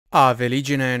Ave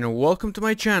Legion and welcome to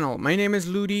my channel. My name is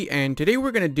Ludi and today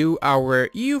we're going to do our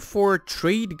EU4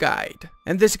 trade guide.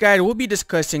 And this guide will be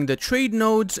discussing the trade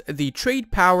nodes, the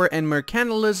trade power and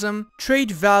mercantilism,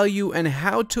 trade value and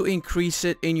how to increase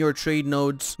it in your trade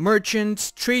nodes,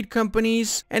 merchants, trade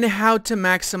companies, and how to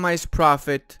maximize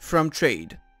profit from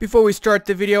trade. Before we start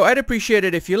the video, I'd appreciate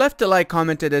it if you left a like,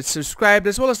 commented, and subscribed,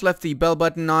 as well as left the bell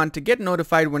button on to get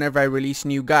notified whenever I release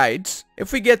new guides.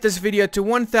 If we get this video to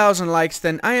 1,000 likes,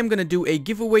 then I am going to do a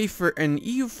giveaway for an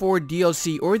EU4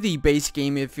 DLC or the base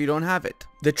game if you don't have it.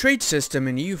 The trade system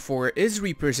in EU4 is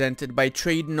represented by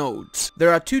trade nodes.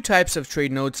 There are two types of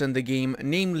trade nodes in the game,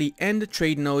 namely end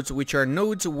trade nodes, which are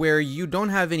nodes where you don't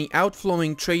have any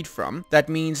outflowing trade from. That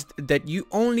means that you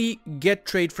only get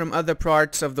trade from other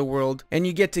parts of the world and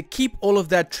you get to keep all of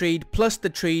that trade plus the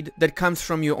trade that comes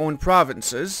from your own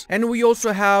provinces. And we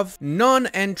also have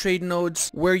non-end trade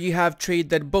nodes where you have trade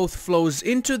that both flows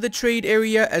into the trade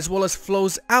area as well as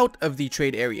flows out of the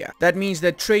trade area. That means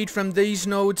that trade from these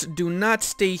nodes do not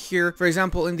stay here. For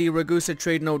example, in the Ragusa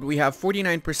trade node, we have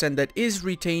 49% that is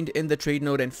retained in the trade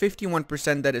node and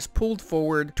 51% that is pulled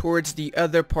forward towards the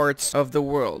other parts of the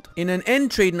world. In an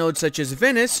end trade node such as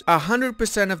Venice,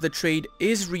 100% of the trade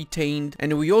is retained,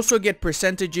 and we also get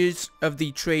percentages of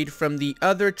the trade from the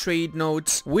other trade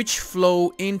nodes which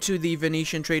flow into the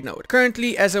Venetian trade node.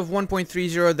 Currently, as of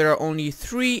 1.30, there are only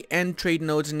 3 end trade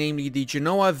nodes, namely the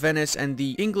Genoa, Venice, and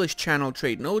the English Channel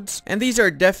trade nodes, and these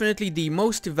are definitely the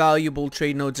most valuable trade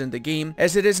nodes in the game,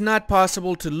 as it is not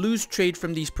possible to lose trade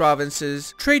from these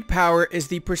provinces. Trade power is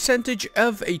the percentage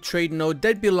of a trade node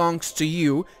that belongs to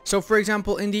you. So for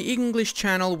example, in the English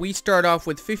Channel, we start off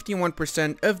with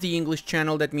 51% of the English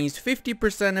Channel. That means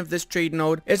 50% of this trade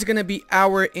node is going to be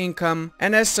our income,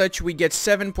 and as such we get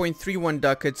 7.31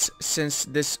 ducats since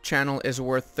this channel is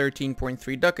worth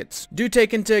 13.3 ducats. Do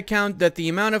take into account that the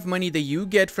amount of money that you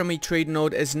get from a trade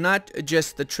node is not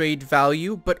just the trade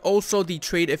value but also the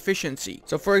trade efficiency.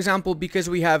 So for example, because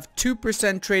we have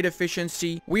 2% trade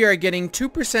efficiency, we are getting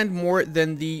 2% more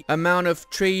than the amount of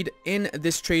trade in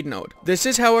this trade node. This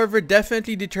is, however,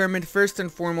 definitely determined first and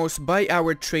foremost by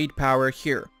our trade power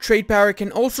here. Trade power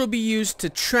can also be used to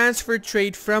transfer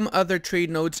trade from other trade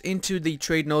nodes into the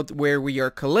trade node where we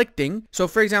are collecting. So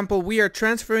for example, we are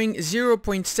transferring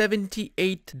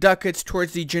 0.78 ducats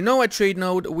towards the Genoa trade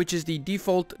node, which is the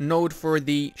default node for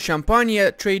the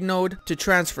Champagne trade node to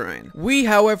transfer in. We,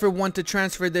 however, want to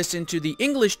transfer this into the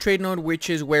English trade node, which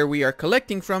is where we are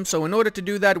collecting from. So in order to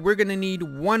do that, we're going to need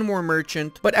one more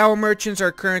merchant, but our merchants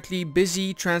are currently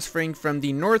busy transferring from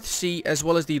the North Sea as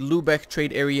well as the Lübeck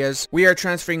trade areas. We are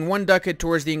transferring 1 ducat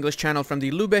towards the English Channel from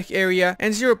the Lübeck area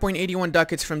and 0.81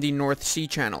 ducats from the North Sea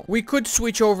channel. We could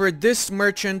switch over this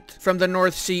merchant from the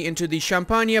North Sea into the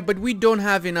Champagne, but we don't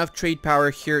have enough trade power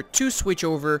here to switch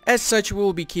over. As such, we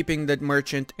will be keeping that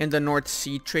merchant in the North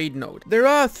Sea trade node. There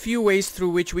are a few ways through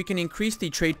which we can increase the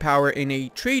trade power in a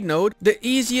trade node. The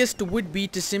easiest would be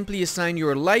to simply assign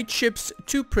your light ships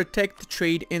to protect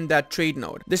trade in that trade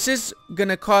node. This is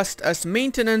gonna cost us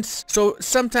maintenance, so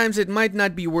sometimes it might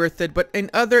not be worth it, but in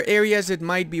other areas it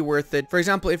might be worth it. For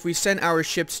example, if we send our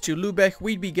ships to Lübeck,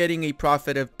 we'd be getting a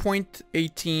profit of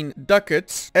 0.18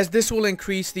 ducats, as this will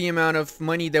increase the amount of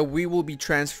money that we will be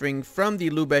transferring from the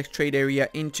Lübeck trade area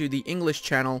into the English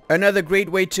Channel. Another great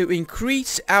way to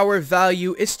increase our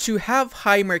value is to have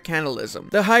high mercantilism.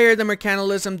 The higher the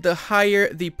mercantilism, the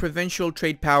higher the provincial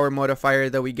trade power modifier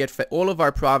that we get for all of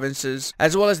our provinces,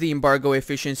 as well as the embargo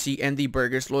efficiency and the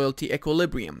burghers loyalty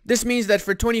equilibrium. This means that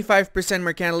for 25%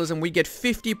 mercantilism, we get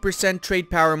 50% trade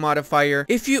power modifier.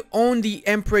 If you own the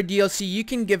Emperor DLC, you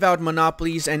can give out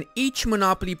monopolies, and each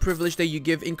monopoly privilege that you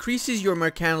give increases your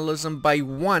mercantilism by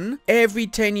 1 every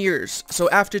 10 years. So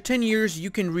after 10 years,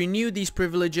 you can renew these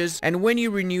privileges, and when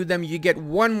you renew them, you get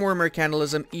 1 more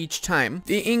mercantilism each time.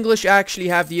 The English actually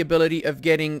have the ability of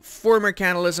getting 4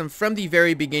 mercantilism from the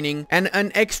very beginning and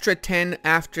an extra 10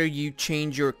 after you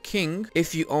change your king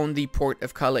if you own the port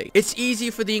of Calais. It's easy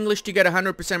for the English to get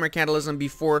 100% mercantilism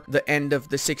before the end of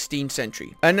the 16th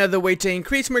century. Another way to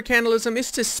increase mercantilism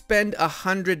is to spend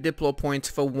 100 diplo points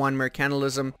for 1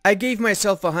 mercantilism. I gave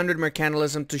myself 100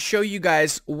 mercantilism to show you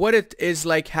guys what it is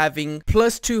like having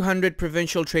plus 200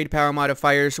 provincial trade power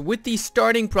modifiers with the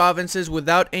starting provinces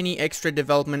without any extra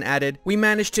development added. We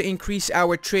managed to increase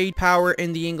our trade power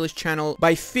in the English Channel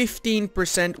by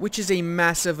 15%, which is a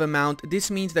massive amount. This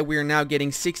means that we are now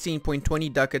getting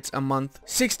 16.20 ducats a month.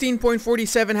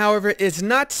 16.47, however, is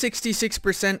not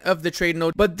 66% of the trade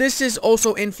node, but this is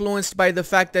also influenced by the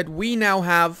fact that we now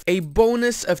have a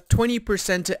bonus of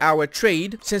 20% to our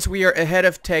trade since we are ahead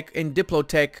of tech in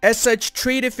Diplotech. As such,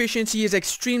 trade efficiency is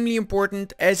extremely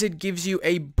important as it gives you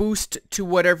a boost to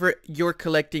whatever you're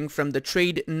collecting from the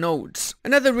trade nodes.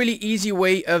 Another really easy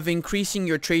way of increasing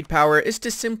your trade power is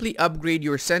to simply upgrade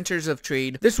your centers of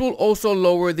trade. This will also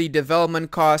lower the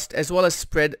development cost as well as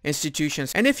spread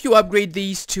institutions. And if you upgrade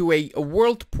these to a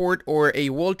world port or a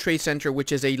world trade center,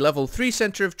 which is a level 3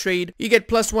 center of trade, you get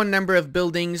 +1 number of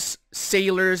buildings,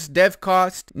 sailors, dev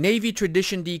cost, navy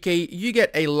tradition decay. You get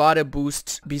a lot of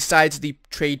boosts besides the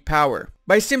trade power.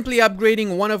 By simply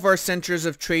upgrading one of our centers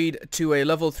of trade to a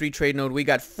level 3 trade node, we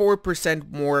got 4%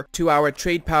 more to our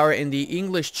trade power in the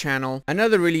English channel.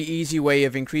 Another really easy way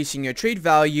of increasing your trade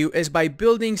value is by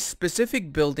building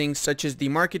specific buildings such as the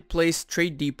marketplace,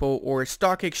 trade depot, or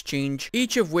stock exchange,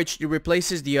 each of which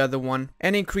replaces the other one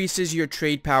and increases your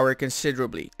trade power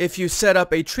considerably. If you set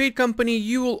up a trade company,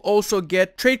 you will also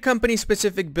get trade company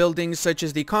specific buildings such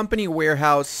as the company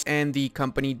warehouse and the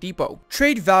company depot.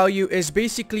 Trade value is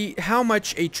basically how much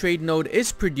a trade node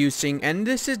is producing, and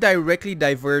this is directly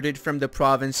diverted from the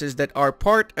provinces that are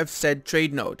part of said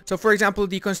trade node. So for example,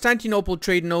 the Constantinople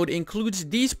trade node includes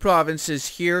these provinces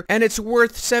here, and it's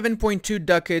worth 7.2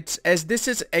 ducats, as this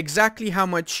is exactly how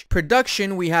much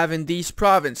production we have in these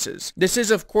provinces. This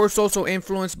is of course also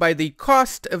influenced by the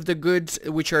cost of the goods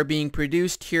which are being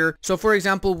produced here. So for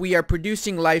example, we are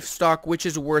producing livestock, which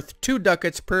is worth 2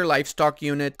 ducats per livestock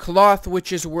unit, cloth,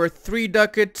 which is worth 3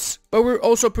 ducats, but we're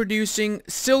also producing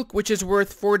silk, which is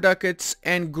worth 4 ducats,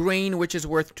 and grain, which is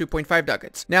worth 2.5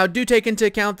 ducats. Now, do take into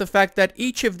account the fact that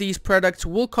each of these products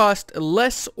will cost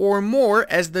less or more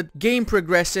as the game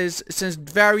progresses, since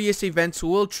various events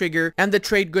will trigger and the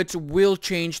trade goods will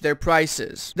change their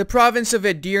prices. The province of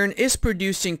Edirne is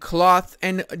producing cloth,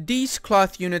 and these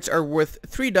cloth units are worth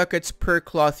 3 ducats per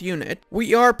cloth unit.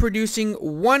 We are producing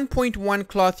 1.1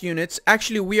 cloth units.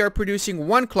 Actually, we are producing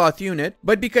 1 cloth unit,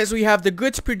 but because we have the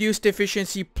goods produced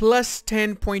efficiency plus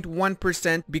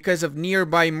 10.1% because of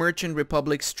nearby merchant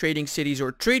republics, trading cities,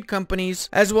 or trade companies,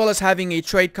 as well as having a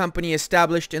trade company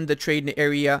established in the trade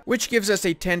area, which gives us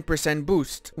a 10%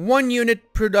 boost. 1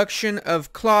 unit production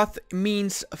of cloth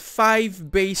means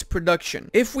 5 base production.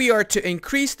 If we are to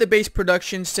increase the base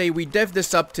production, say we dev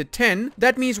this up to 10,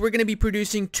 that means we're going to be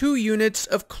producing 2 units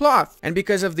of cloth, and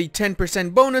because of the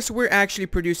 10% bonus, we're actually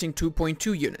producing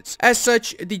 2.2 units. As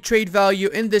such, the trade value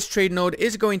in this trade node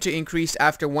is going to increase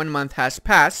after 1 month has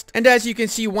passed, and as you can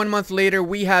see, 1 month later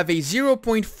we have a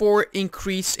 0.4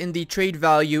 increase in the trade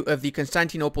value of the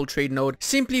Constantinople trade node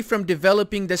simply from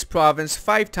developing this province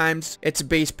 5 times its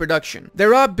base production.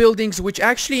 There are buildings which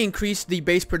actually increase the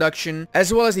base production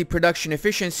as well as the production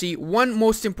efficiency. One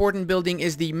most important building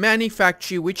is the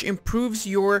manufactory, which improves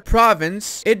your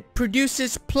province. It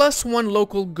produces +1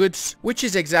 local goods, which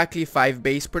is exactly 5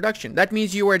 base production. That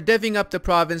means you are deving up the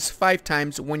province 5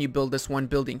 times when you build this one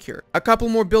building here. A couple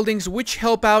more buildings which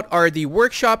help out are the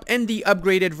workshop and the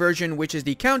upgraded version, which is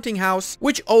the counting house,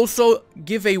 which also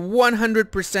give a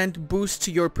 100% boost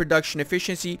to your production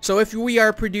efficiency. So if we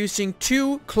are producing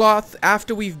 2 cloth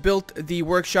after we've built the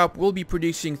workshop, we'll be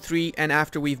producing 3, and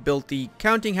after we've built the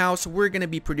counting house, we're going to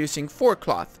be producing 4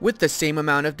 cloth with the same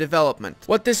amount of development.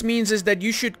 What this means is that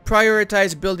you should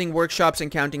prioritize building workshops and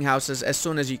counting houses as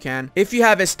soon as you can. If you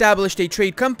have established a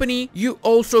trade company, you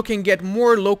also can get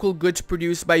more local goods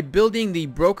produced by building the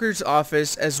broker's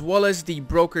office as well as the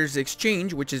broker's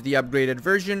exchange, which is the upgraded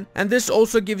version, and this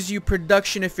also gives you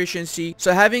production efficiency,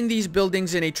 so having these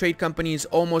buildings in a trade company is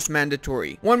almost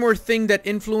mandatory. One more thing that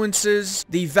influences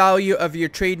the value of your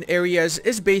trade areas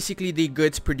is basically the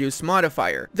goods produced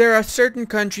modifier. There are certain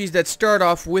countries that start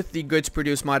off with the goods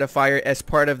produced modifier as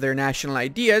part of their national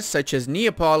ideas, such as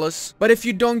Neapolis, but if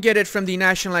you don't get it from the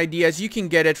national ideas, you can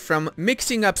get it from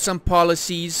mixing up some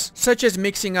policies, such as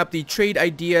mixing up the trade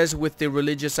ideas with the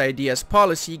religious ideas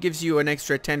policy gives you an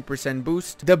extra 10%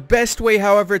 boost. The best way,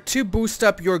 however, to boost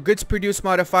up your goods produced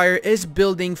modifier is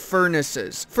building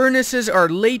furnaces. Furnaces are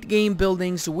late game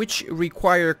buildings which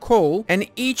require coal, and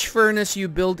each furnace you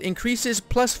build increases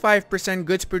plus 5%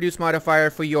 goods produced modifier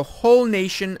for your whole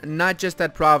nation, not just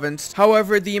that province.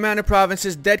 However, the amount of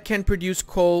provinces that can produce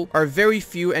coal are very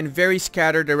few and very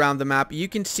scattered around the map. You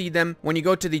can see them when you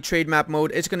go to the trade map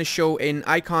mode. It's going to show an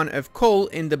icon of coal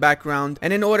in the background,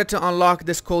 and in order to unlock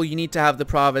this coal, you need to have the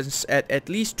province at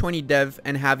least 20 dev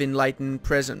and have enlightened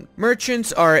present.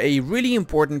 Merchants are a really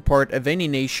important part of any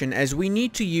nation, as we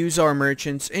need to use our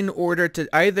merchants in order to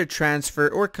either transfer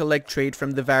or collect trade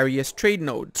from the various trade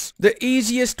nodes. The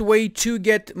easiest way to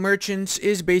get merchants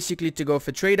is basically to go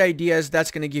for trade ideas.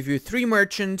 That's going to give you 3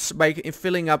 merchants by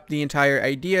filling up the entire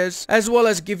ideas, as well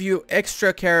as give you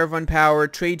extra caravan power,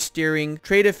 trade steering,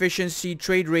 trade efficiency,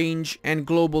 trade range, and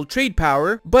global trade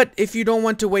power. But if you don't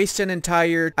want to waste an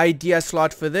entire idea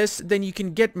slot for this, then you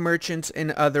can get merchants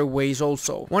in other ways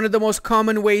also. One of the most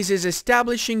common ways is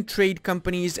establishing trade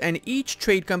companies, and each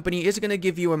trade company is going to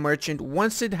give you a merchant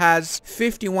once it has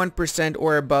 51%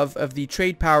 or above of the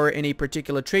trade power in a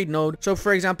particular trade node. So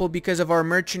for example, because of our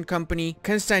merchant company,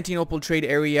 Constantinople trade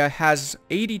area has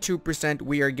 82%,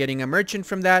 we are getting a merchant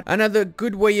from that. Another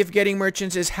good way of getting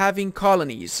merchants is having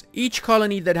colonies. Each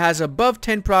colony that has above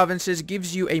 10 provinces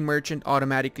gives you a merchant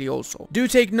automatically also. Do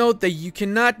take note that you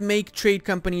cannot make trade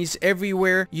companies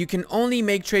everywhere. You can only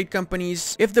make trade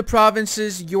companies if the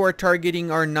provinces you are targeting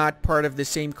are not part of the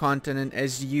same continent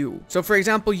as you. So for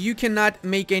example, you cannot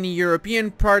make any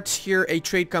European parts here a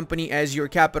trade company as your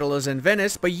capital is in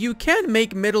Venice, but you can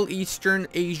make Middle Eastern,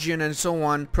 Asian, and so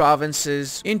on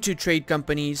provinces into trade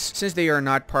companies since they are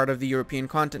not part of the European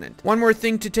continent. One more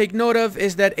thing to take note of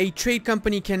is that a trade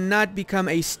company cannot become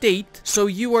a state, so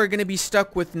you are going to be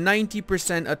stuck with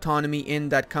 90% autonomy in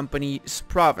that company's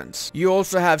province. You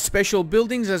also have special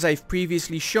buildings, as I've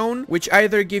previously shown, which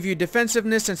either give you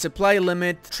defensiveness and supply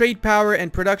limit, trade power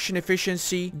and production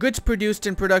efficiency, goods produced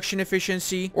and production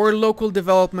efficiency, or local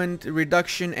development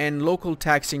reduction and local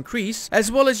tax increase,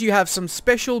 as well as you have some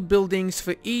special buildings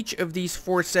for each of these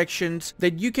 4 sections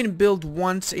that you can build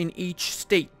once in each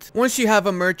state. Once you have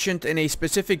a merchant in a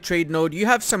specific trade node, you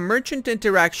have some merchant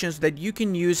interactions that you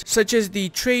can use, such as the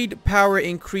trade power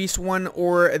increase one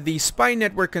or the spy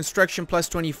network construction plus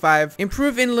 25,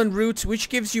 improve inland routes, which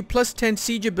gives you plus 10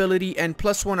 siege ability and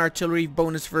plus 1 artillery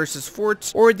bonus versus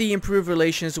forts, or the improve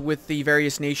relations with the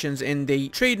various nations in the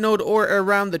trade node or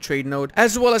around the trade node,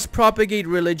 as well as propagate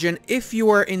religion if you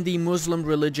are in the Muslim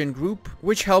religion group,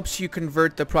 which helps you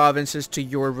convert the provinces to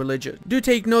your religion. Do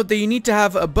take note that you need to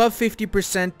have above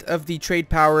 50% of the trade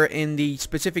power in the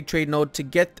specific trade node to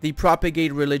get the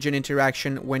propagate religion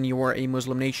interaction when you are a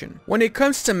Muslim nation. When it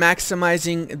comes to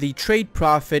maximizing the trade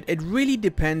profit, it really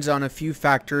depends on a few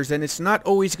factors, and it's not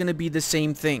always going to be the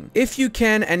same thing. If you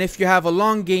can, and if you have a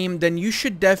long game, then you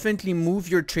should definitely move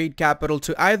your trade capital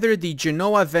to either the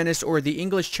Genoa, Venice, or the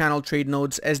English Channel trade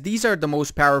nodes, as these are the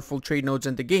most powerful trade nodes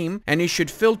in the game, and you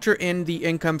should filter in the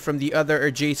income from the other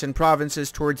adjacent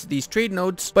provinces towards these trade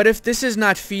nodes. But if this is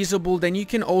not feasible, then you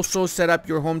can also set up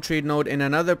your home trade node in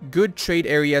another good trade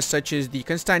area, such as the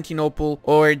Constantinople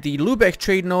or the Lubeck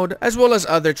trade node, as well as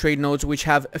other trade nodes which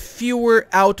have fewer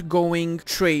outgoing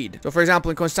trade. So for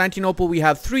example, in Constantinople we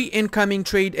have 3 incoming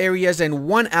trade areas and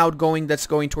 1 outgoing that's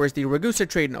going towards the Ragusa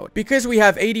trade node. Because we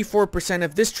have 84%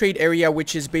 of this trade area,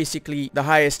 which is basically the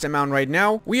highest amount right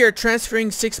now, we are transferring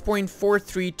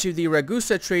 6.43 to the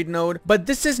Ragusa trade node, but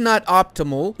this is not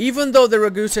optimal. Even though the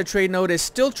Ragusa trade node is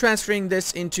still transferring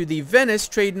this into the Venice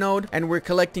trade node, and we're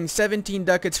collecting 17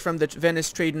 ducats from the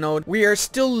Venice trade node, we are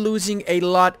still losing a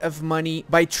lot of money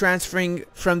by transferring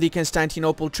from the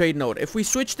Constantinople trade node. If we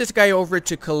switch this guy over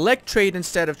to collect trade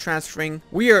instead of transferring,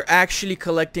 we are actually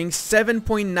collecting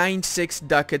 7.96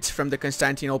 ducats from the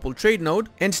Constantinople trade node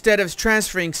instead of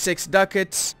transferring 6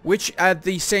 ducats, which at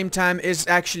the same time is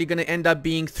actually going to end up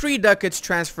being 3 ducats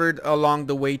transferred along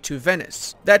the way to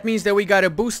Venice. That means that we got a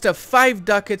boost of 5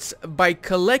 ducats by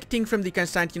collecting from the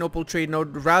Constantinople trade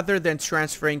node rather than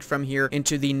transferring from here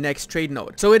into the next trade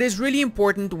node. So it is really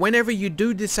important whenever you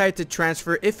do decide to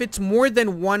transfer, if it's more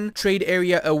than 1 trade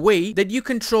area away, that you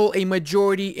control a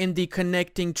majority in the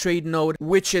connecting trade node,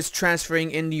 which is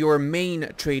transferring in your main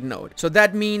trade node. So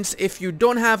that means if you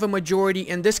don't have a majority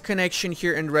in this connection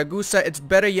here in Ragusa, it's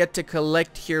better yet to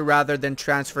collect here rather than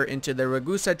transfer into the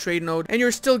Ragusa trade node, and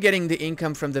you're still getting the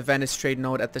income from the Venice trade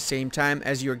node at the same time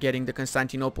as you're getting the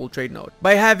Constantinople trade node.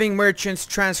 By having merchants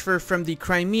transfer from the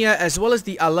Crimea as well as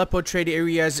the Aleppo trade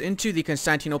areas into the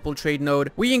Constantinople trade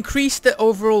node, we increase the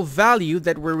overall value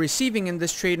that we're receiving in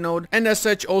this trade node, and as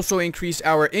such also increase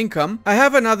our income. I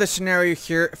have another scenario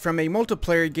here from a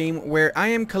multiplayer game where I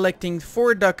am collecting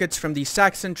 4 ducats from the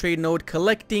Saxon trade node,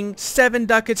 collecting 7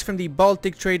 ducats from the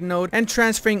Baltic trade node, and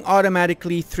transferring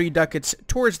automatically 3 ducats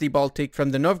towards the Baltic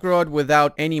from the Novgorod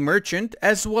without any merchant,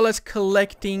 as well as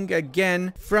collecting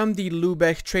again from the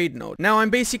Lubeck trade node. Now I'm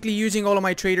basically using all of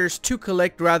my traders to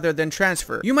collect rather than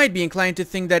transfer. You might be inclined to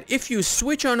think that if you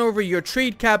switch on over your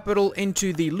trade capital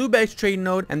into the Lubeck trade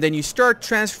node and then you start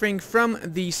transferring from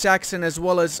the Saxon as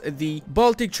well as the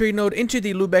Baltic trade node into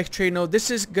the Lubeck trade node,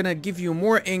 this is gonna give you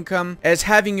more income, as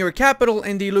having your capital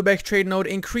in the Lubeck trade node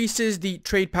increases the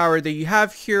trade power that you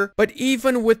have here. But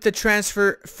even with the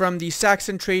transfer from the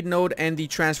Saxon trade node and the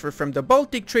transfer from the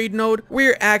Baltic trade node,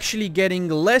 we're actually getting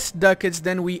less ducats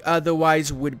than we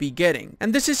otherwise would be getting.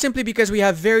 And this is simply because we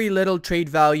have very little trade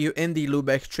value in the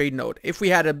Lubeck trade node. If we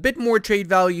had a bit more trade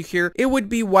value here, it would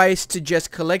be wise to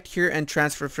just collect here and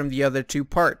transfer from the other 2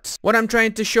 parts. What I'm I'm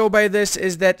trying to show by this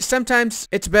is that sometimes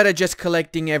it's better just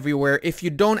collecting everywhere if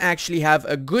you don't actually have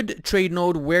a good trade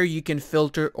node where you can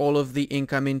filter all of the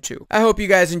income into. I hope you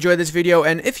guys enjoyed this video,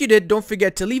 and if you did, don't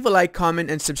forget to leave a like,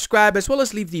 comment, and subscribe, as well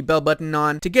as leave the bell button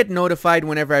on to get notified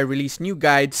whenever I release new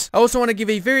guides. I also want to give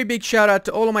a very big shout out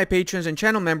to all of my patrons and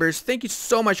channel members. Thank you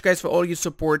so much, guys, for all your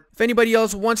support. If anybody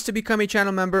else wants to become a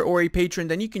channel member or a patron,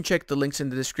 then you can check the links in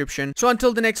the description. So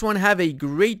until the next one, have a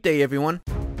great day, everyone.